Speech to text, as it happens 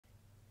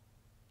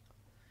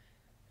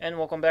And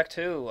welcome back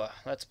to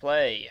Let's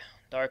Play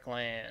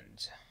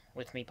Darklands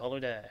with me,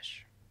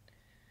 PolarDash.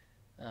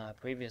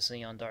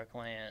 Previously on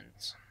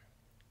Darklands,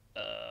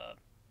 uh,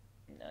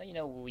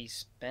 we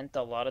spent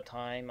a lot of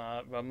time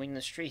roaming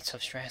the streets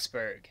of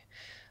Strassburg,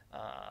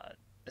 uh,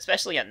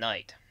 especially at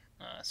night,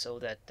 so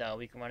that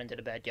we can run into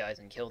the bad guys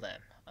and kill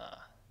them,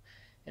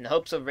 in the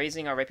hopes of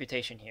raising our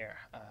reputation here,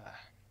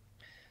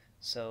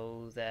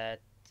 so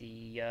that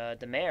the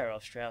mayor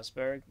of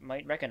Strassburg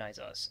might recognize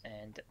us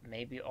and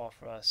maybe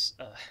offer us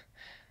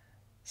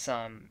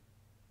some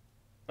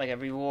like a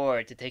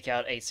reward to take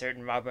out a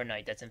certain robber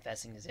knight that's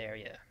infesting this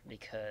area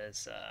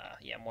because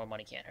yeah, more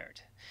money can't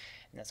hurt,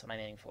 and that's what I'm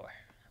aiming for.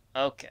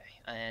 Okay,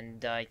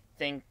 and I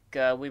think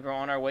we were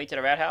on our way to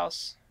the rat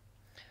house,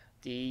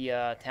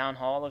 the town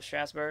hall of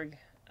Strasbourg,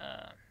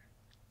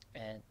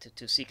 and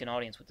to seek an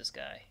audience with this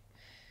guy,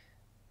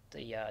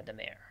 the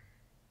mayor.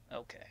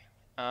 Okay.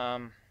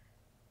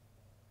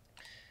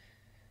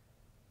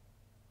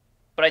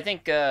 But I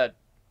think I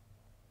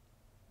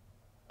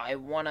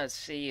want to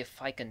see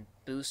if I can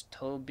boost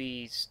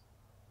Toby's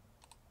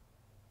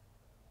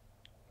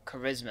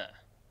charisma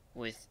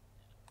with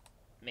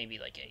maybe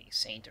like a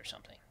saint or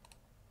something.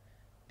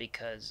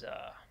 Because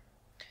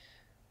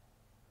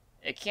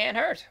it can't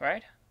hurt,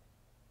 right?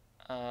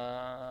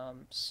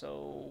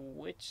 So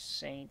which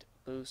saint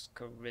boosts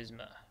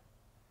charisma?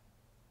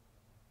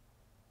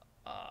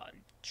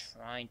 I'm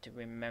trying to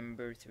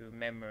remember through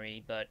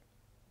memory, but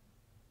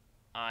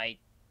I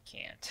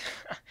can't.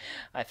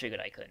 I figured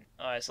I couldn't.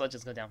 Alright, so let's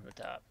just go down from the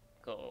top.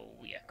 Go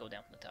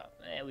down from the top.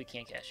 We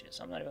can't cash it,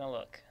 so I'm not even gonna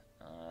look.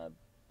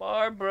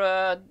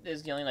 Barbara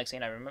is the only like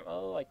saint I remember.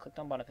 Oh, I clicked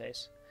on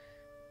Boniface.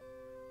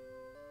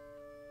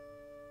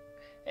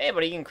 Hey,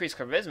 but he can increase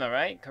charisma,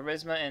 right?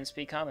 Charisma and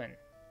speak common.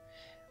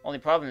 Only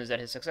problem is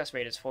that his success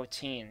rate is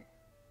 14.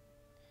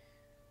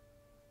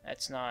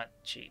 That's not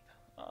cheap.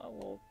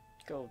 We'll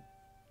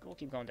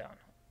keep going down.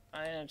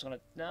 I'm just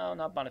gonna, no,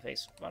 not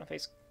Boniface.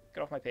 Boniface,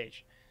 get off my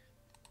page.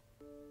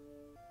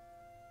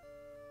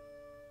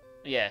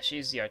 Yeah,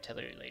 she's the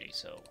artillery lady,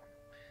 so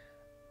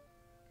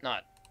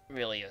not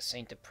really a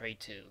saint to pray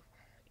to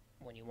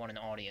when you want an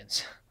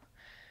audience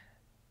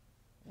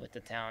with the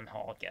town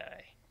hall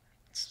guy.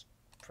 It's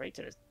pray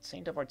to the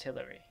saint of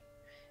artillery.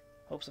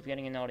 Hopes of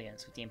getting an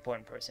audience with the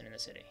important person in the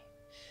city.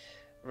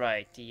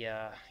 Right,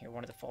 you're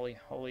one of the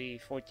holy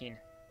 14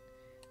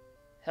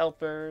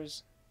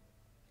 helpers.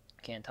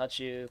 Can't touch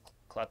you.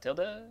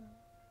 Clotilda,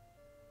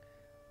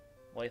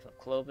 wife of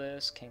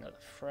Clovis, king of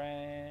the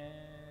Franks,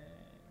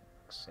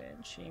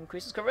 and she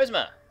increases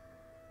charisma.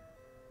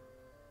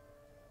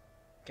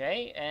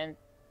 Okay, and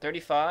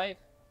 35.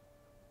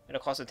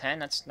 It'll cost a 10.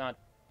 That's not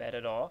bad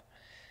at all.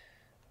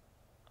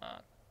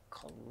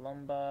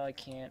 Columba, I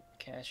can't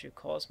cast you.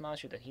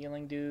 Cosmos, you're the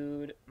healing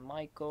dude.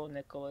 Michael,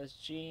 Nicholas,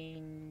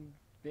 Jean,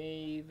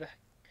 Babe.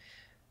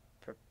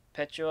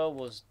 Perpetua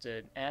was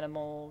the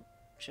animal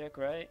chick,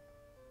 right?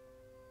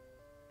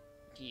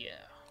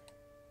 Yeah.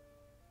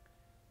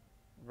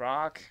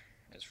 Rock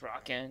is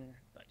rocking,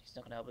 but he's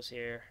not gonna help us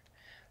here.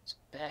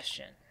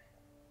 Sebastian,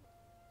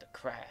 the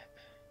crab.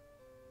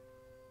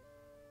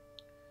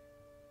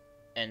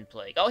 End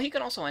plague. Oh, he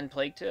can also end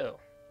plague too.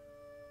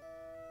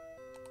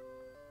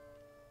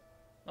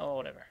 Oh,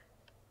 whatever.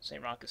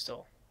 St. Rock is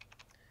still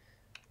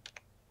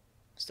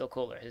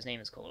cooler. His name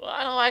is cooler. Well,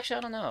 I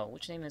don't know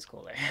which name is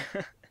cooler.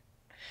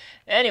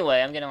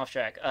 Anyway, I'm getting off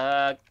track.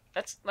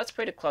 Let's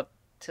pray to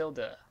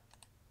Clotilda,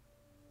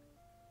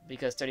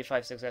 because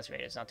 35 success rate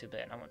is not too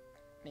bad. I'm gonna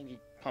maybe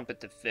pump it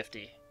to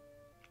 50.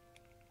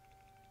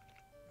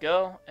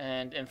 Go,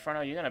 and in front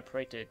of you, you're gonna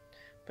pray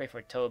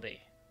for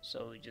Toby.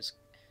 So you just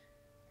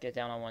get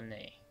down on one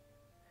knee,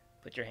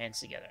 put your hands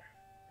together,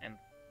 and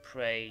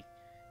pray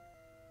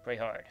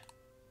hard.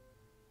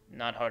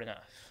 Not hard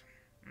enough.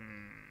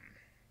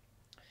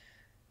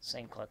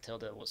 Saint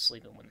Clotilda was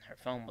sleeping when her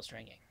phone was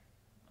ringing.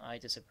 I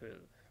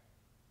disapprove.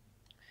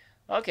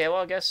 Okay,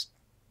 well, I guess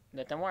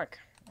that didn't work.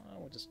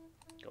 We'll just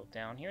go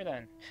down here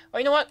then. Oh,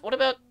 you know what? What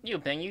about you,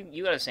 Ping?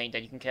 You got a saint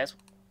that you can cast.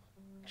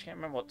 I can't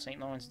remember what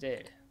St. Lawrence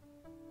did.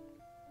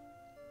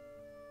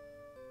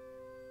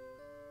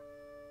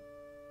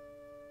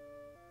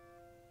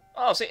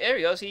 Oh, see, there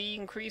he goes. He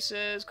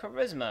increases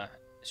charisma,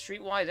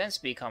 streetwise, and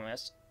speed common.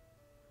 That's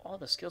all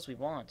the skills we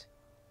want.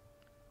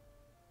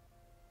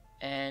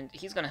 And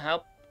he's gonna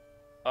help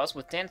us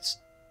with dance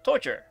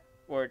torture.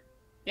 Or,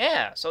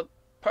 yeah, so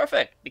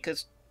perfect,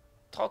 because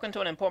talking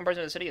to an important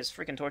person in the city is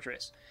freaking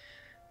torturous.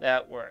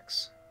 That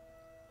works.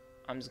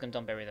 I'm just gonna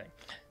dump everything.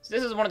 So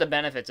this is one of the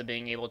benefits of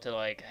being able to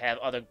like have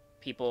other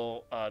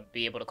people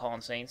be able to call on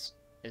saints,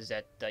 is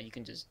that you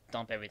can just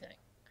dump everything.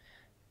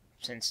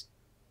 Since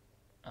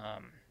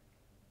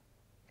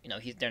you know,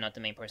 they're not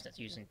the main person that's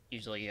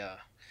usually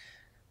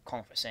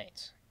calling for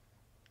saints.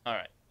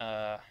 Alright,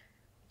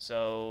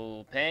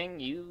 so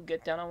Peng, you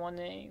get down on one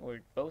knee,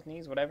 or both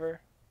knees,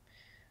 whatever.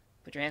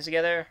 Put your hands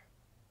together,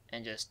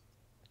 and just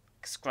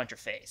scrunch your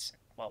face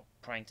while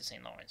praying to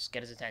St. Lawrence.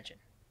 Get his attention.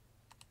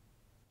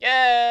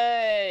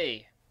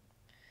 Yay!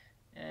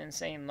 And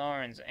St.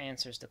 Lawrence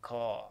answers the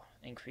call,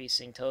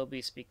 increasing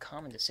Toby's speed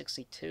common to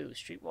 62,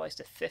 streetwise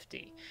to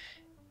 50.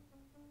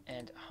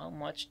 And how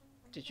much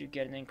did you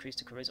get an increase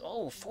to charisma?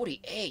 Oh,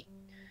 48!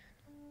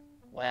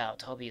 Wow,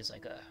 Toby is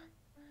like a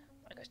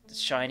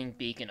shining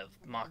beacon of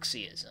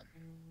moxieism.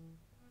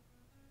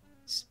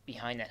 It's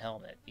behind that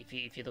helmet. If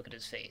you look at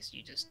his face,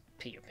 you just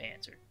pee your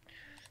pants or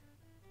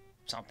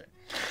something.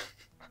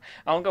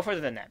 I won't go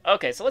further than that.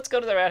 Okay, so let's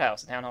go to the Rat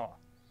House, the Town Hall.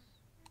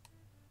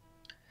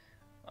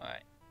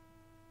 Alright.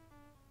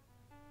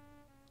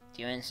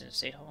 Do you enter the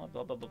State Hall?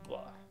 Blah, blah, blah,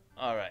 blah.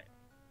 Alright.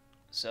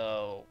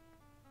 So,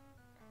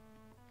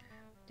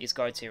 these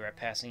guards here are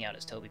passing out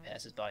as Toby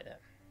passes by them.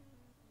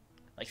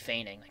 Like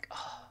fainting, like,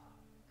 oh,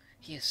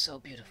 he is so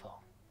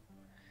beautiful.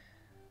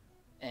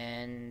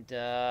 And,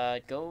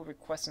 go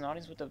request an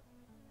audience with the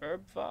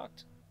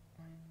Erbvogt.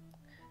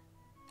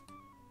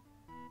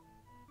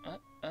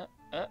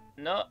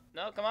 No,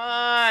 come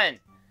on!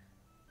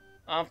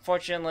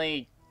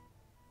 Unfortunately,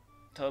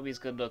 Toby's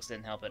good looks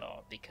didn't help at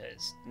all,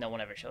 because no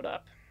one ever showed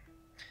up.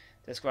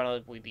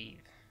 Disgruntled, we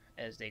leave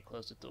as they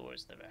close the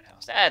doors of the Rat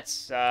House. That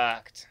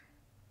sucked!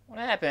 What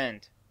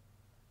happened?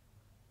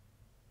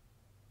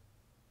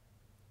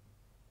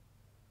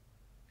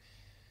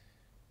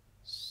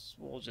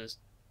 We'll just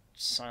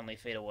silently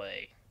fade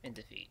away in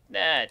defeat.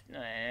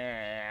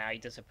 I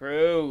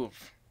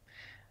disapprove.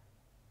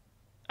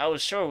 I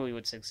was sure we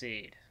would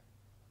succeed.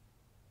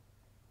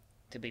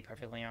 To be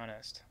perfectly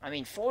honest. I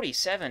mean,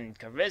 47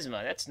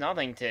 charisma, that's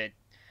nothing to,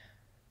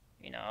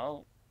 you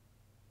know,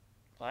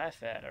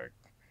 laugh at, or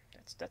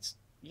that's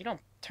you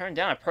don't turn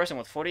down a person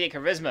with 48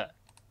 charisma.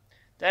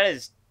 That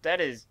is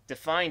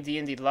defying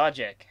D&D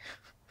logic.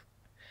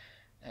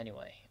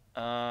 Anyway,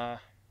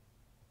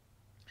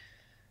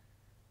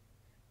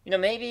 you know,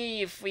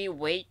 maybe if we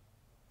wait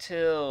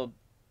till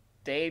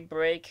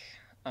daybreak,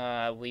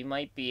 we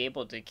might be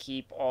able to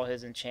keep all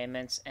his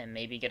enchantments and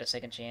maybe get a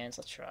second chance.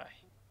 Let's try.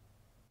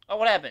 Oh,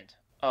 what happened?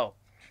 Oh,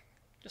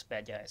 just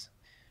bad guys.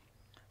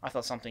 I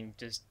thought something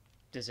just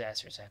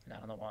disastrous happened. I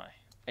don't know why.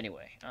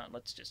 Anyway,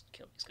 let's just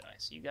kill these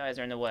guys. You guys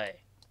are in the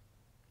way.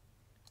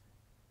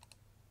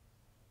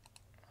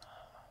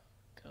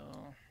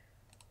 Go.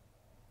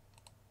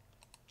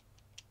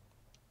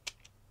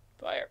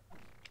 Fire.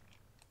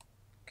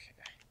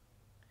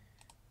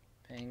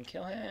 And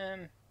kill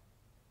him.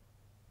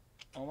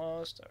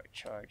 Almost. Alright,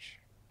 charge.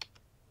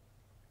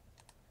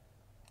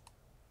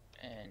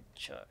 And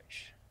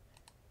charge.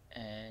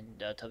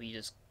 And Toby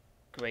just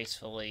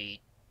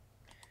gracefully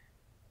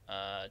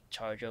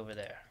charge over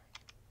there.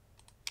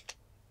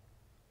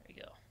 There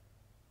you go.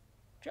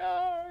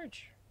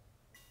 Charge!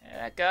 And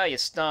that guy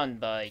is stunned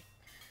by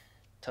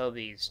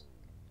Toby's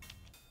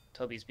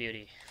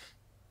beauty.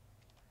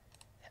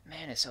 That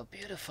man is so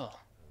beautiful.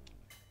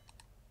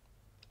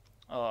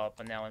 Oh,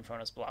 but now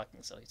Inferno's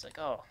blocking, so he's like,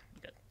 oh,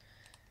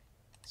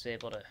 he's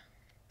able to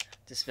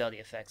dispel the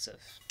effects of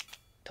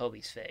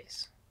Toby's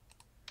face.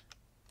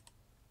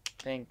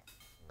 Ping,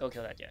 go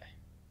kill that guy.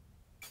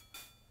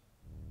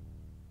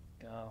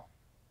 Go.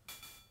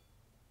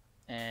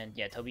 And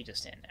yeah, Toby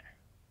just stand there.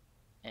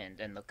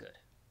 And look good.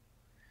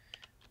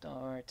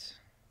 Dart,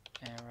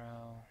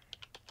 arrow,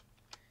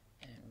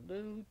 and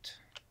loot.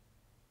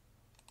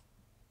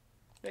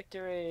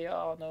 Victory!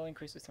 Oh no,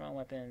 increase the thrown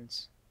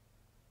weapons.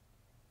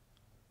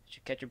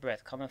 Should catch your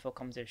breath. Common folk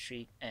comes to the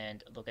street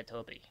and look at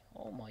Toby.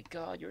 Oh my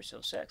god, you're so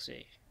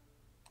sexy.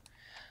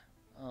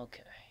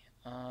 Okay.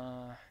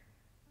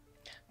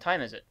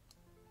 Time is it?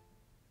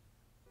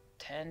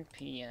 10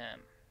 p.m.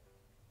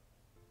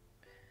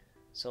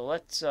 So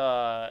let's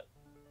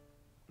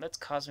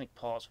cosmic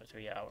pause for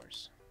 3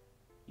 hours.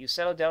 You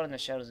settle down in the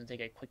shadows and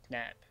take a quick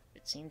nap.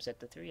 It seems that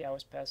the 3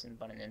 hours pass in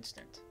but an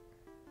instant.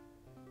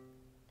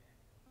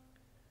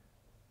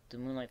 The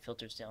moonlight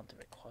filters down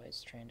through a quiet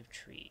strand of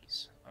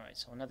trees. Alright,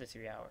 so another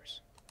 3 hours.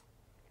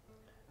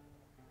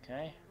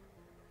 Okay.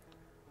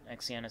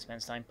 Axiana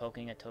spends time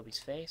poking at Toby's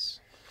face.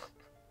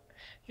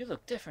 You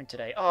look different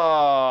today.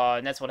 Oh,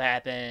 and that's what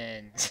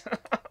happens.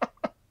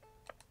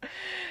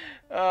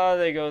 Oh,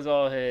 there goes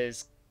all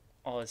his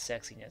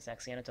sexiness.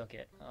 Axiana took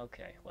it.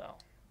 Okay, well,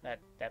 that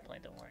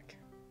plan didn't work.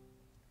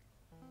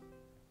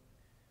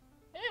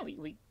 Yeah,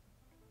 we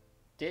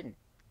didn't.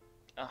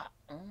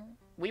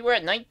 We were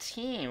at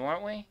 19,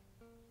 weren't we?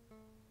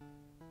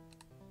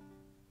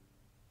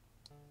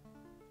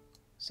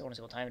 Still want to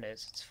see what time it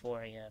is. It's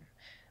 4 a.m.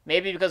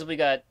 Maybe because we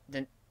got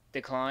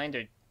declined,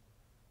 or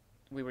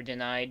we were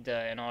denied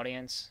an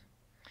audience.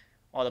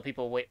 All the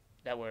people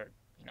that were,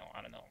 you know,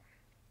 I don't know,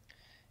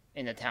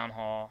 in the town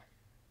hall,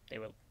 they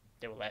were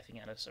laughing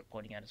at us or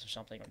pointing at us or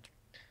something. Or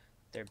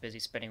they're busy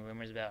spreading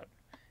rumors about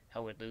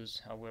how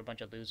we're a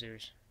bunch of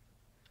losers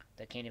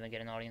that can't even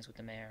get an audience with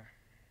the mayor.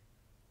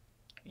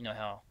 You know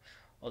how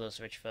all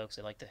those rich folks,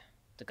 they like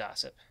to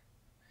gossip.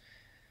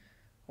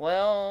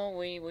 Well,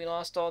 we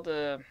lost all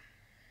the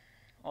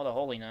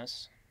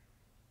holiness.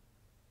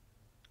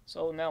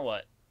 So now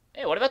what?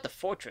 Hey, what about the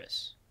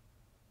fortress?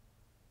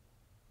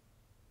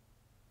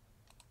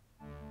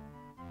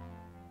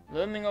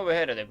 Looming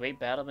overhead are the great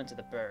battlements of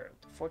the Burg,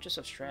 the fortress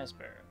of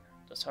Strassburg.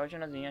 The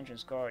sergeant of the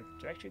entrance guard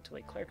directs you to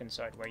a clerk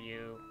inside where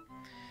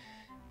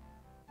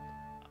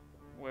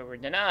we're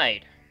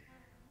denied.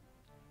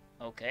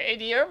 Okay,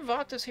 the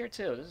Erbvacht is here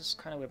too. This is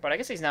kind of weird, but I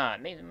guess he's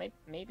not.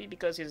 Maybe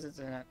because he's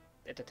at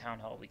the town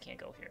hall, we can't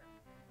go here.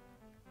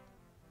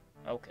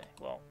 Okay,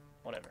 well,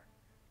 whatever.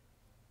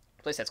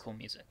 Place has cool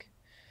music.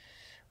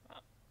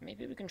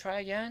 Maybe we can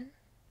try again?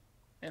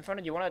 In front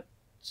of you, want to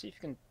see if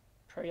you can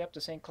pray up to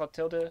St.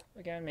 Clotilda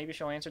again? Maybe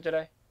she'll answer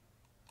today?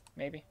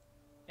 Maybe.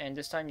 And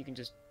this time you can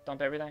just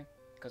dump everything?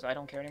 Because I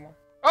don't care anymore.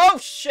 Oh,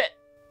 shit!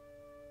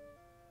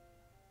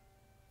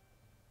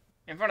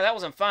 In front of that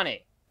wasn't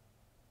funny.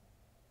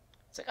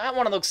 It's like, I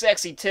want to look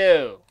sexy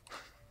too.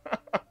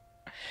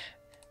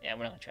 Yeah,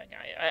 we're not gonna try again.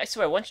 I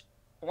swear, once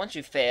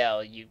you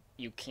fail, you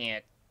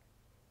can't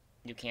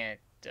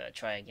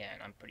try again.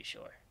 I'm pretty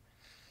sure.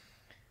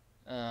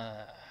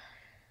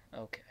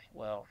 Okay.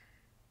 Well,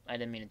 I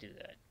didn't mean to do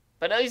that,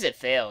 but at least it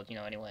failed, you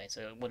know. Anyway,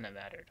 so it wouldn't have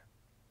mattered.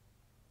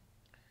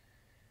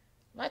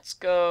 Let's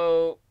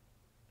go.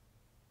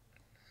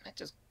 Let's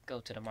just go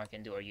to the market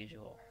and do our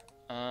usual.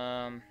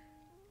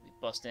 We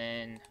bust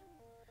in.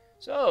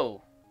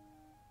 So.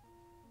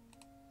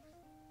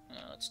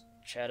 Let's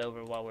chat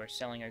over while we're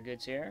selling our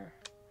goods here.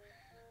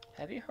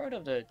 Have you heard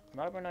of the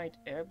Raubritter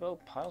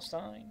airboat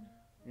Pilestein?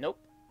 Nope.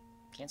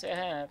 Can't say I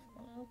have.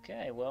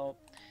 Okay, well,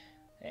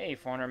 hey,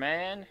 foreigner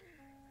man.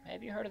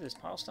 Have you heard of this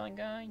Pilestein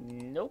guy?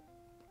 Nope.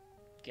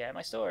 Get at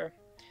my store.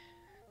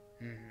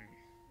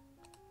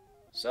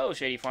 So,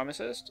 shady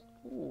pharmacist.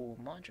 Ooh,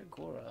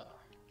 Mandragora.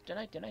 Did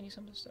I need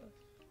some of this stuff?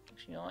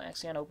 Actually, you know,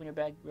 Axion, open your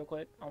bag real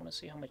quick. I want to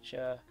see how much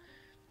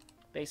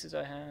bases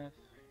I have.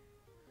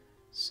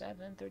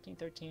 7, 13,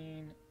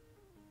 13.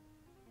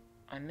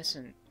 I'm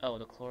missing. Oh,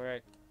 the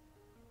chloride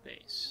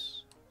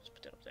base. Let's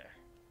put that up there.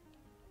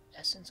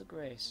 Essence of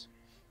Grace.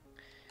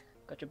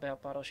 Got your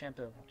bottle of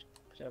shampoo.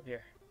 Put it up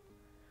here,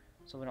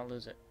 so we don't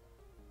lose it.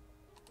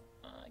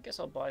 I guess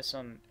I'll buy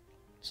some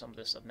of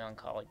this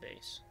melancholy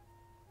base.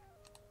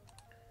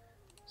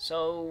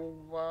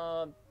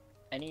 So,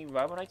 any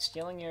Raubritter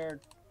stealing your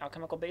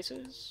alchemical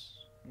bases?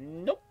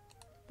 Nope.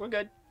 We're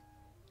good.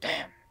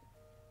 Damn.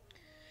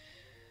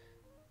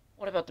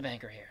 What about the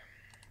banker here?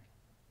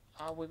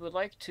 We would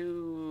like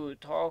to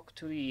talk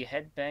to the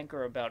head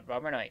banker about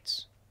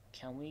Raubritter.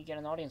 Can we get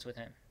an audience with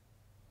him?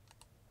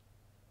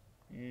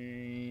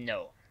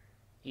 No.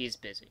 He is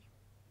busy.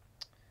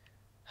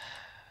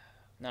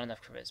 Not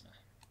enough charisma.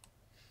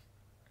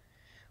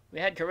 We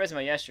had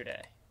charisma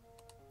yesterday.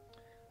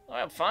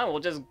 Well, fine, we'll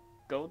just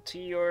go to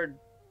your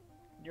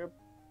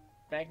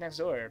bank next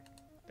door.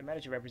 The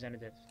Medici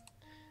representative.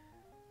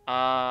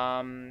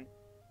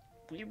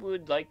 We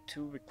would like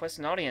to request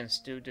an audience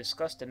to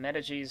discuss the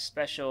Medici's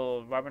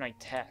special Raubritter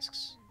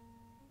tasks.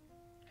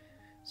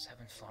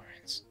 7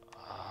 florins.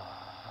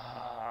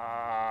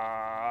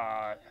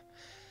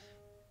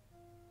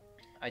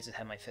 I just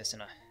had my fist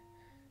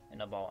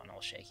in a ball and I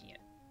was shaking it.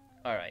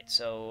 Alright,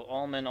 so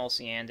Alman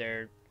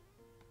Alciander,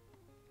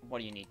 what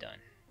do you need done?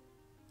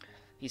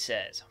 He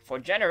says, for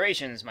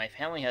generations my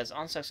family has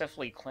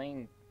unsuccessfully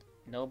claimed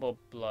noble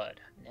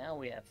blood. Now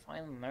we have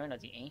finally learned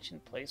of the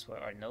ancient place where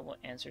our noble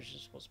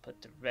ancestors was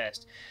put to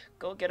rest.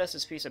 Go get us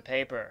this piece of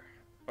paper,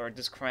 or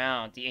this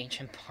crown, the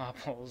ancient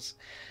baubles.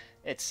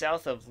 It's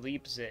south of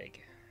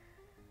Leipzig,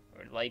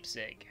 or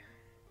Leipzig.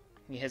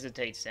 He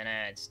hesitates and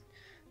adds,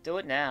 do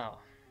it now.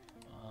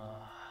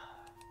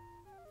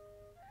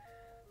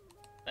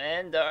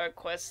 And our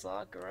quest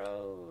log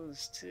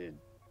grows to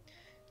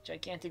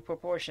gigantic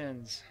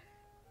proportions.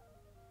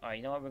 Alright,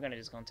 you know what? We're gonna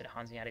just go into the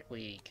Hanseatic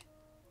League.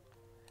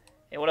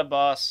 Hey, what up,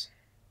 boss?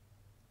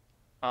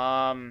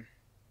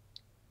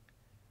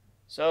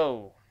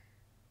 So,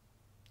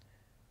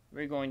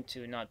 we're going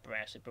to not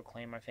brashly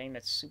proclaim our fame.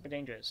 That's super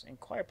dangerous.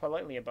 Inquire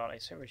politely about a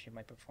service you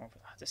might perform for.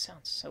 This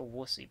sounds so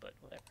wussy, but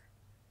whatever.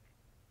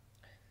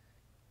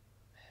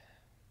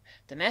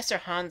 The Master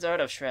Hansard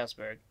of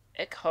Strassburg,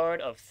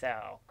 H.R.E. of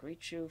Thal,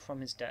 greets you from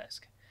his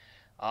desk.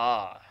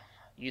 Ah,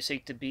 you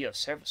seek to be of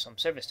some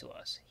service to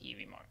us, he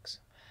remarks.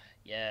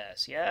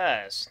 Yes,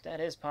 yes,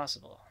 that is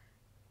possible.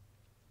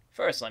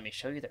 First, let me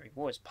show you the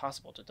rewards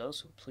possible to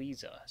those who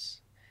please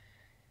us.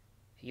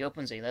 He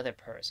opens a leather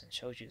purse and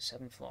shows you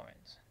 7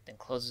 florins, then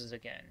closes it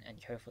again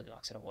and carefully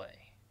locks it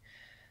away.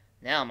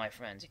 Now, my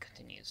friends, he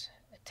continues,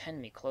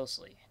 attend me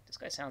closely. This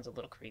guy sounds a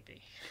little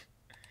creepy.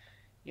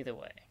 Either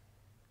way.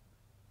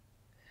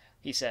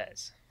 He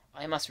says,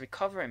 I must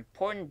recover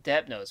important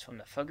debt notes from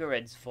the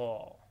Fugger's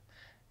vault.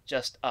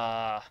 Just,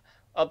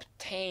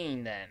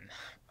 obtain them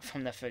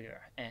from the Fugger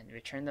and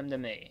return them to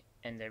me,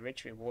 and the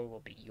rich reward will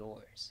be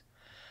yours.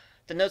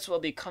 The notes will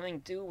be coming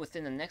due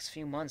within the next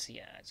few months, he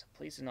adds.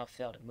 Please do not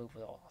fail to move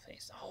with all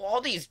haste. Oh, all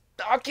these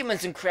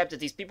documents and crap that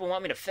these people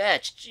want me to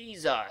fetch.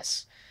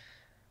 Jesus.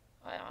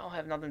 I'll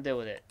have nothing to do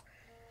with it.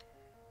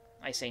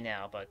 I say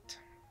now, but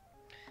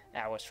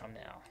hours from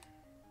now.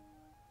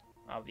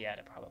 I'll be at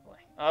it probably.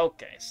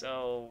 Okay,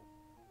 so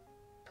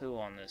poo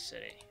on this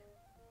city.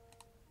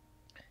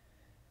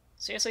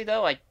 Seriously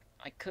though, I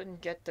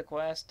couldn't get the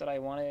quest that I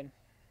wanted.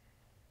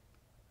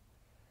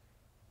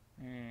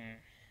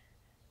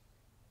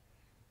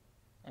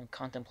 I'm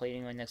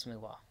contemplating my next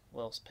move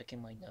whilst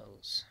picking my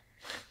nose.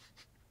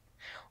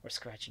 Or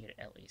scratching it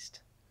at least.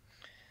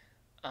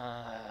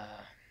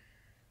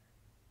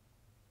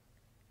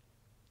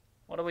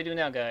 What do we do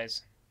now,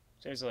 guys?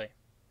 Seriously.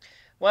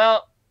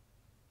 Well,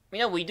 you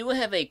know, we do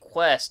have a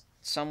quest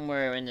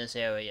somewhere in this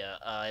area,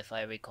 if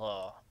I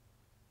recall.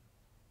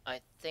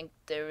 I think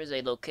there is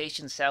a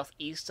location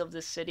southeast of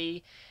this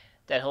city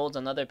that holds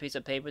another piece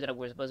of paper that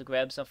we're supposed to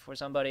grab stuff for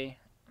somebody.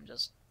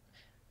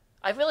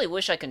 I really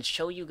wish I can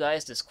show you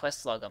guys this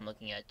quest log I'm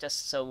looking at,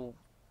 just so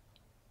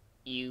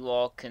you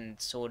all can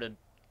sort of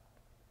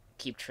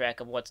keep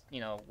track of what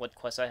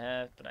quests I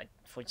have, but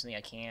unfortunately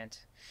I can't.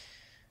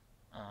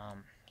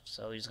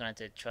 So you're just gonna have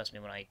to trust me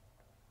when I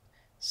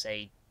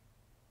say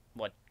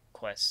what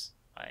quests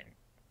I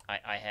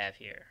have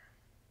here,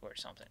 or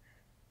something.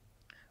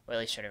 Or at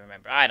least try to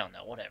remember. I don't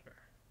know, whatever.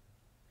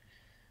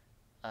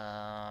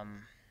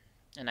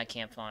 And I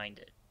can't find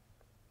it.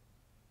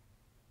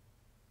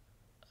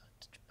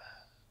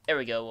 There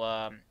we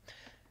go.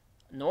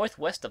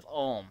 Northwest of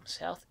Ulm,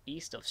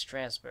 southeast of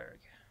Strassburg.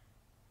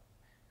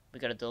 We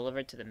gotta deliver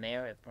it to the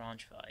mayor of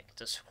Braunschwg.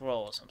 It's a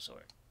scroll of some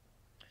sort.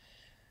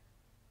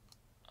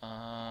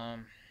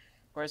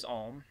 Where's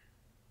Ulm?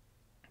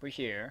 We're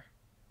here.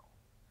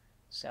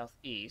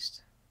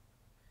 Southeast.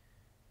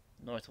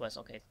 Northwest.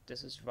 Okay,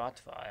 this is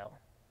Rottweil.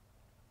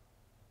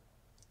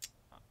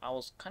 I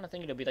was kind of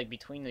thinking it'd be like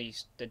between the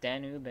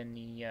Danube and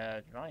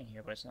the Rhine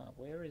here, but it's not.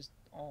 Where is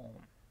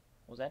Ulm?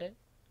 Was that it?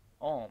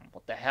 Ulm.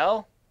 What the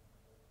hell?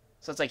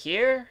 So it's like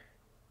here?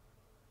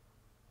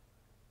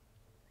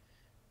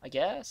 I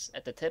guess?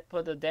 At the tip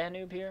of the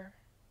Danube here?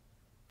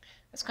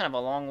 That's kind of a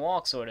long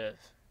walk, sort of.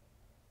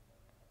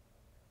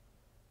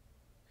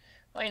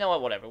 Well, you know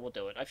what? Whatever. We'll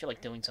do it. I feel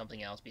like doing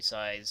something else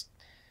besides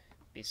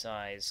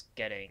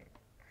getting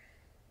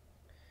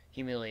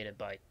humiliated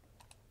by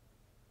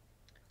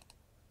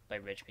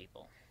rich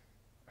people.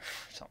 Or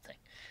something.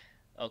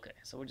 Okay,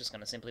 so we're just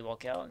gonna simply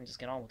walk out and just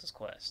get on with this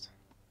quest.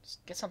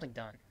 Just get something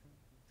done.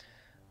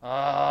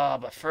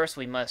 But first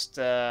we must,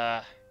 we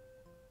have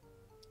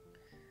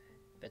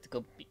to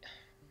go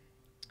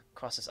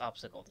across this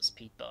obstacle, this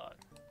peat bog.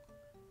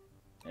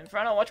 In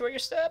front of, watch where you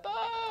step.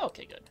 Oh,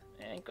 okay, good.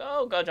 And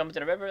go, jump into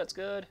the river, that's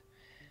good.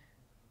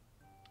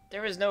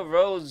 There is no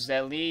roads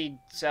that lead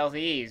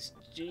southeast.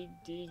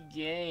 GD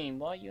game,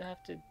 why you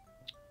have to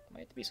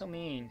be so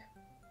mean?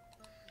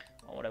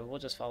 Oh, whatever, we'll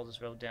just follow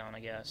this road down, I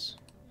guess.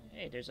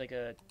 Hey, there's like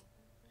a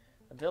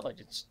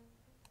village. It's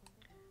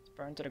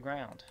burned to the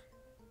ground.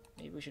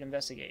 Maybe we should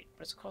investigate.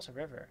 But it's across a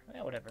river.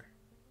 Yeah, whatever.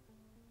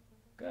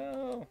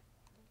 Go.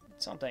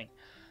 It's something.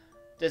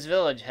 This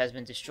village has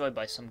been destroyed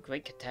by some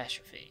great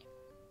catastrophe.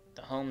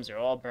 The homes are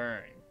all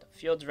burned. The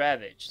fields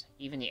ravaged.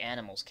 Even the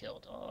animals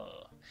killed.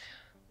 Oh.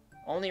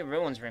 Only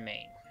ruins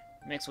remain,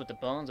 mixed with the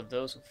bones of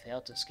those who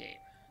failed to escape.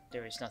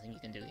 There is nothing you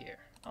can do here.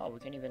 Oh, we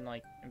can't even,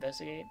 like,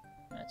 investigate?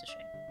 That's a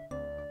shame.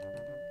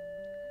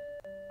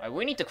 Alright,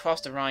 we need to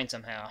cross the Rhine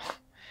somehow.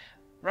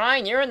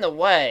 Rhine, you're in the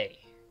way!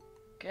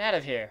 Get out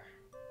of here.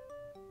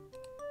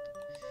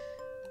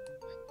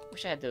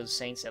 Wish I had those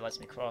saints that lets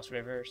me cross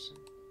rivers.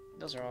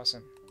 Those are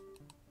awesome.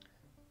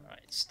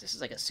 Alright, this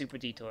is like a super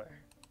detour.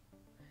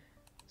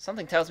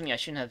 Something tells me I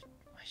shouldn't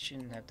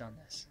have done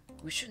this.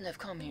 We shouldn't have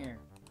come here.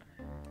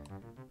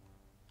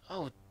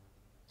 Oh,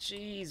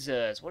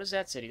 Jesus. What is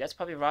that city? That's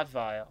probably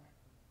Rottweil.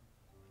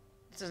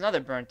 This is another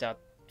burnt out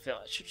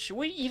village. Should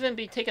we even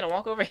be taking a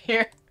walk over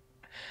here?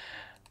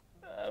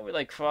 We're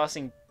like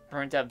crossing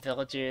burnt out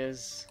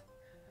villages.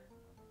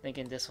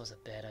 Thinking this was a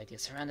bad idea.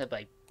 Surrounded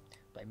by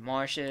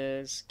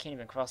marshes. Can't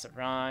even cross the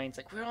Rhine. It's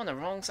like we're on the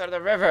wrong side of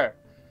the river.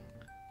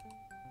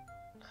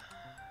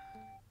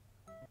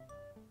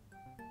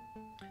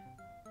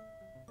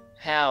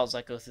 Howls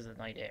that go through the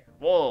night air.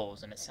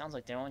 Wolves, and it sounds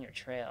like they're on your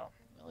trail.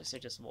 At least they're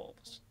just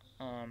wolves.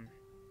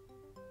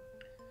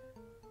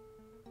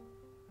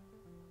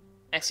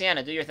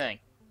 Axiana, do your thing.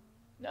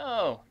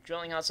 No!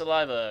 Drilling hot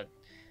saliva.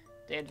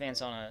 They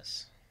advance on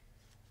us.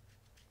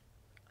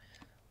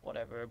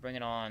 Whatever, bring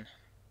it on.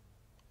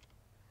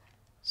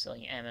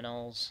 Silly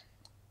aminals.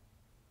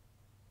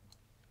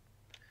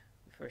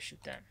 We first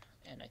shoot them.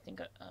 And I think,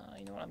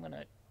 you know what, I'm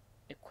gonna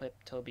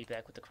equip Toby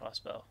back with the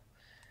crossbow.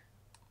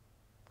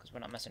 Because we're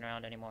not messing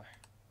around anymore.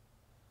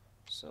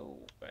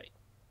 So, right.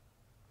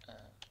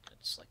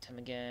 Let's select him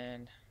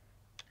again.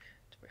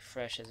 To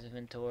refresh his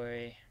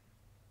inventory.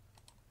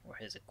 Or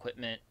his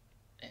equipment.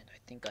 And I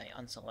think I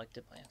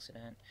unselected by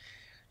accident.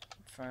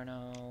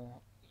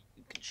 Inferno.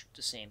 You can shoot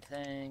the same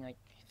thing.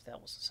 If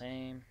that was the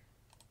same.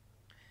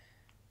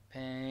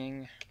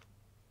 Ping.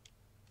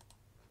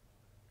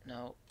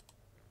 No.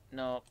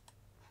 No.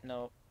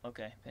 No.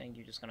 Okay, Ping,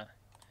 you're just gonna,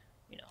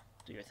 you know,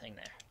 do your thing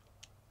there.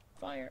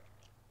 Fire.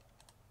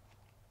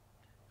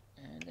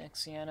 And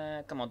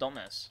Axiana, come on, don't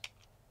miss.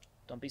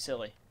 Don't be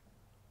silly.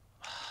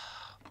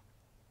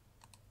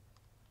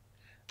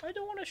 I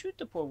don't want to shoot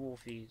the poor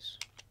wolfies.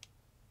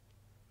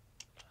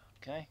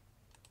 Okay.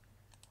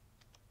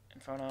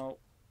 Inferno.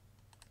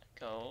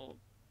 Go.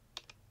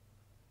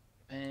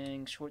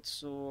 Bang, short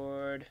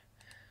sword.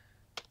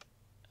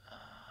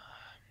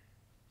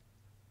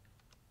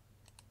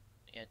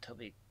 Yeah,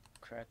 Toby,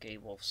 crack a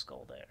wolf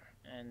skull there.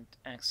 And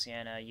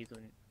Axiana, you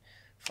can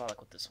frolic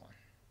with this one.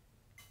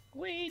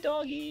 Wee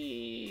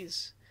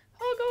doggies!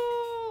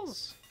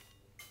 Huggles!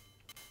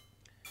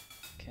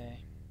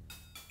 Okay.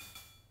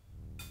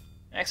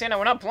 Axiana,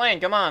 we're not playing.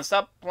 Come on,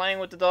 stop playing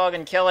with the dog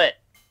and kill it.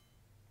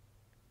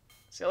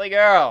 Silly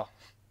girl.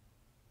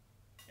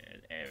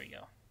 There we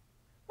go.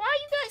 Why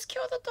you guys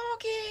kill the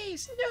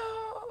doggies?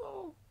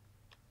 No!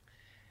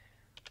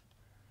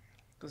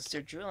 Because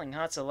they're drooling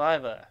hot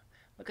saliva.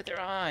 Look at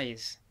their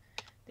eyes.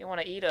 They want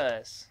to eat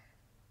us.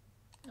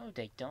 No,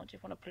 they don't. They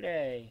want to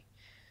play.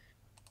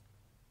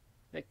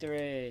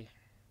 Victory.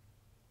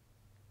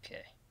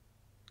 Okay.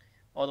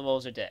 All the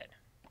wolves are dead.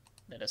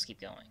 Let us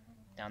keep going.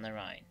 Down the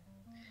Rhine.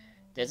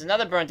 There's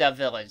another burnt out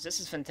village. This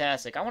is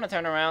fantastic. I want to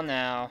turn around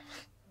now.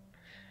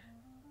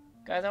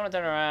 Guys, I want to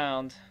turn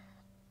around.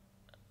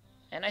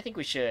 And I think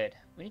we should.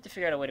 We need to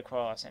figure out a way to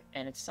cross.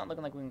 And it's not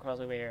looking like we can cross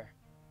over here.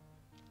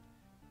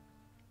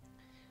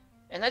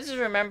 And I just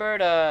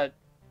remembered,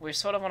 we're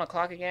sort of on a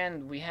clock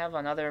again. We have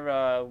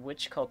another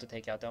witch cult to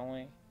take out, don't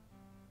we?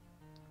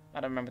 I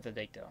don't remember the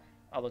date, though.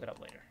 I'll look it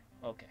up later.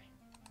 Okay.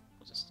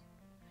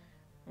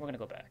 We're gonna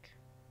go back.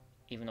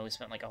 Even though we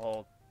spent like a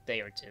whole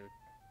day or two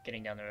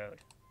getting down the road.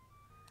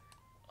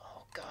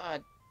 Oh,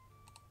 God.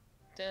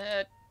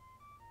 The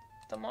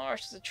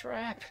marsh is a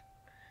trap.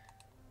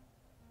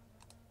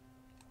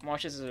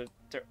 Marshes are...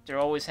 They're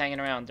always hanging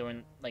around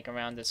during, like,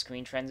 around the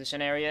screen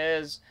transition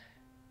areas.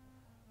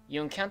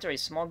 You encounter a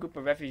small group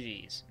of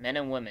refugees, men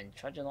and women,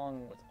 trudge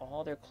along with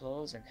all their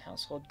clothes and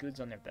household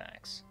goods on their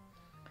backs.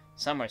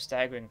 Some are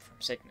staggering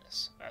from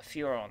sickness, a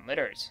few are on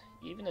litters,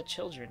 even the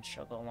children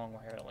struggle along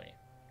wearily.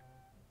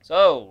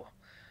 So,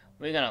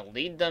 we're gonna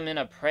lead them in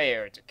a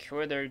prayer to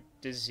cure their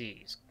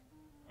disease.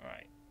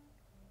 Alright.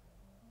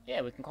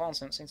 Yeah, we can call on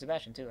St.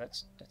 Sebastian too,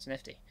 that's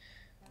nifty.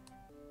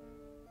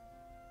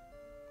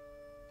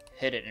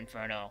 Hit it,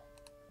 Inferno.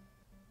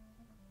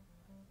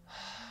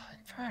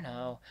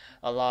 Inferno.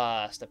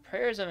 Alas, the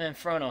prayers of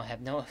Inferno have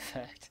no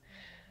effect.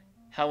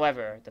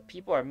 However, the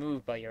people are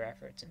moved by your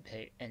efforts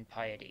and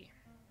piety.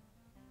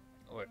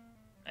 Or,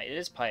 it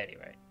is piety,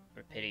 right?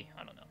 Or pity,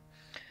 I don't know.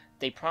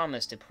 They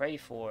promise to pray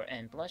for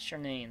and bless your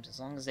names as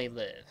long as they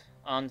live.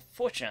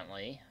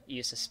 Unfortunately,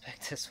 you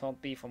suspect this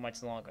won't be for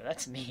much longer.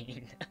 That's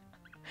mean.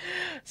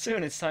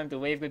 Soon it's time to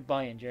wave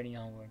goodbye and journey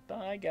onward.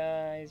 Bye,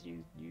 guys.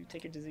 You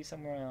take your disease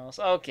somewhere else.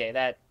 Okay,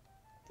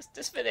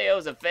 this video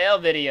is a fail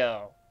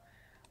video.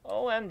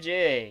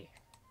 OMG.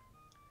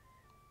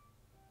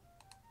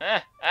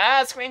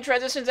 Screen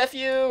transitions, F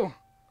you!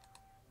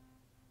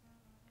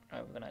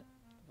 Alright, we're gonna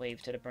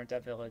wave to the burnt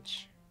out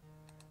village.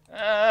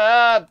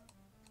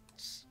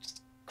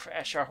 Just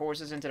crash our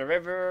horses into the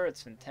river.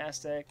 It's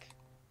fantastic.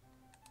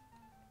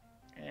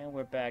 And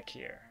we're back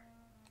here.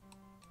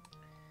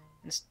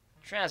 In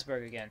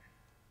Strassburg again.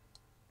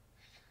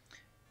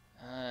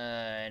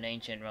 An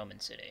ancient Roman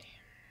city.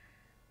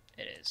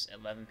 It is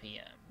 11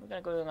 p.m. We're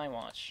gonna go to the night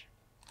watch.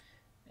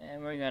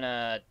 And we're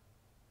gonna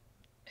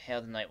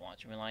hail the night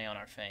watch and rely on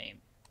our fame.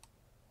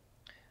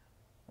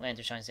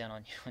 Lantern shines down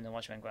on you when the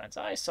watchman grunts.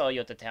 I saw you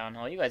at the town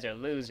hall. You guys are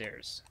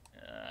losers.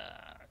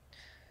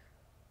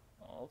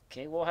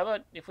 Okay, well, how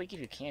about if we give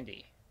you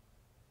candy?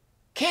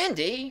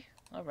 Candy?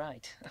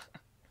 Alright.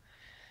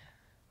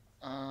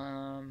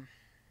 Yeah,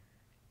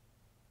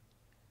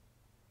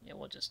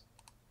 we'll just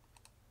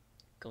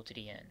go to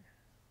the end.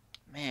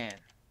 Man.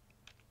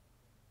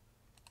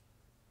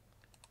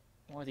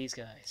 More of these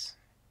guys.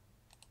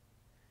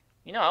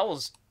 You know,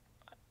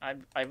 I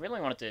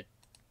really wanted to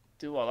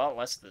do a lot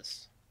less of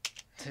this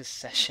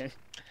session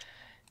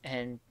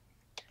and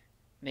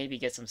maybe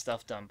get some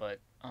stuff done, but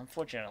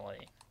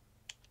unfortunately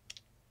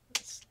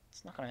it's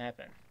not gonna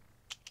happen.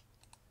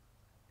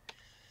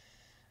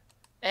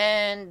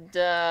 And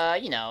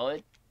you know,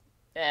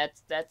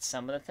 that's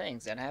some of the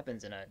things that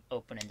happens in an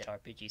open-ended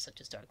RPG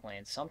such as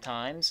Darklands.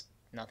 Sometimes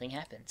nothing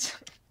happens.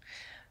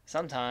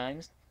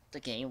 Sometimes the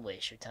game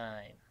wastes your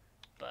time,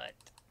 but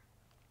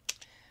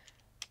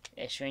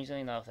yeah, strangely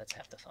enough, that's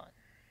half the fun.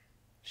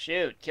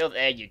 Shoot! Kill the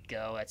egg, you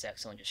go. That's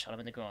excellent. Just shot him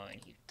in the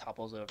groin. He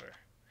topples over.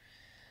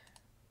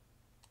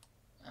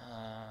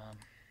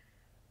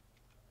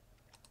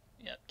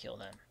 Yep, kill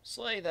them.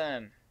 Slay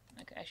them!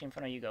 Okay, actually, in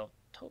front of you go.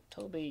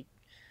 Toby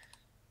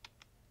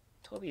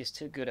is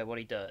too good at what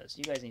he does.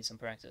 You guys need some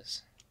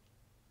practice.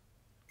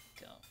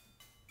 Go.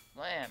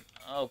 Lamb!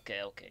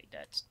 Okay,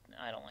 that's...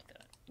 I don't like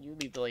that. You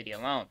leave the lady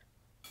alone.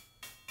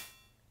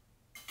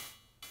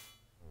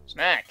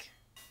 Smack!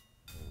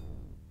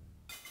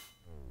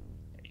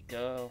 There you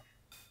go.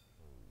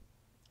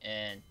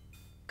 And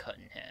cut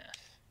in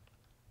half.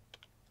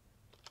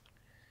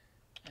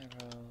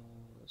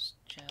 Arrows,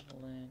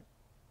 javelin,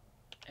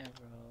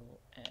 arrow,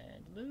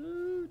 and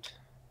loot!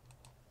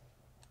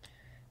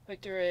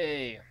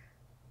 Victory!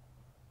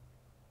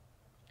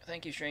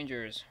 Thank you,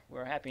 strangers.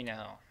 We're happy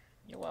now.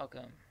 You're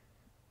welcome.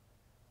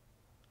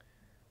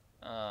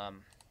 The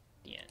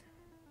end.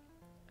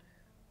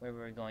 Where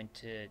we're going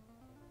to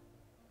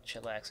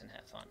chillax and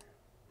have fun.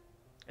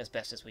 As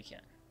best as we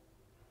can.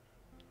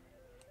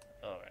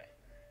 Alright.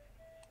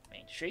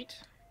 Main Street.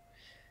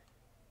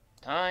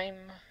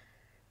 Time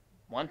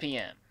 1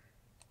 p.m.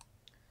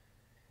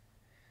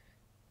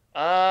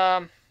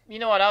 You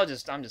know what? I'm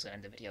just gonna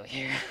end the video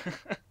here.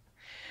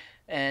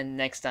 And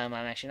next time,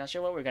 I'm actually not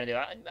sure what we're gonna do.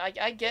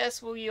 I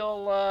guess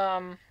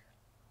we'll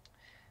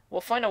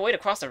find a way to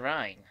cross the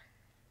Rhine.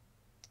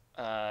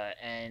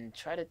 And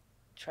try to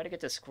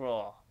get the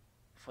scroll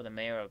for the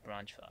mayor of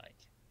Braunschwg.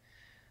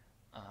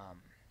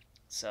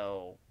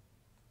 So,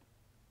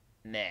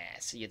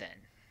 see you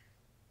then.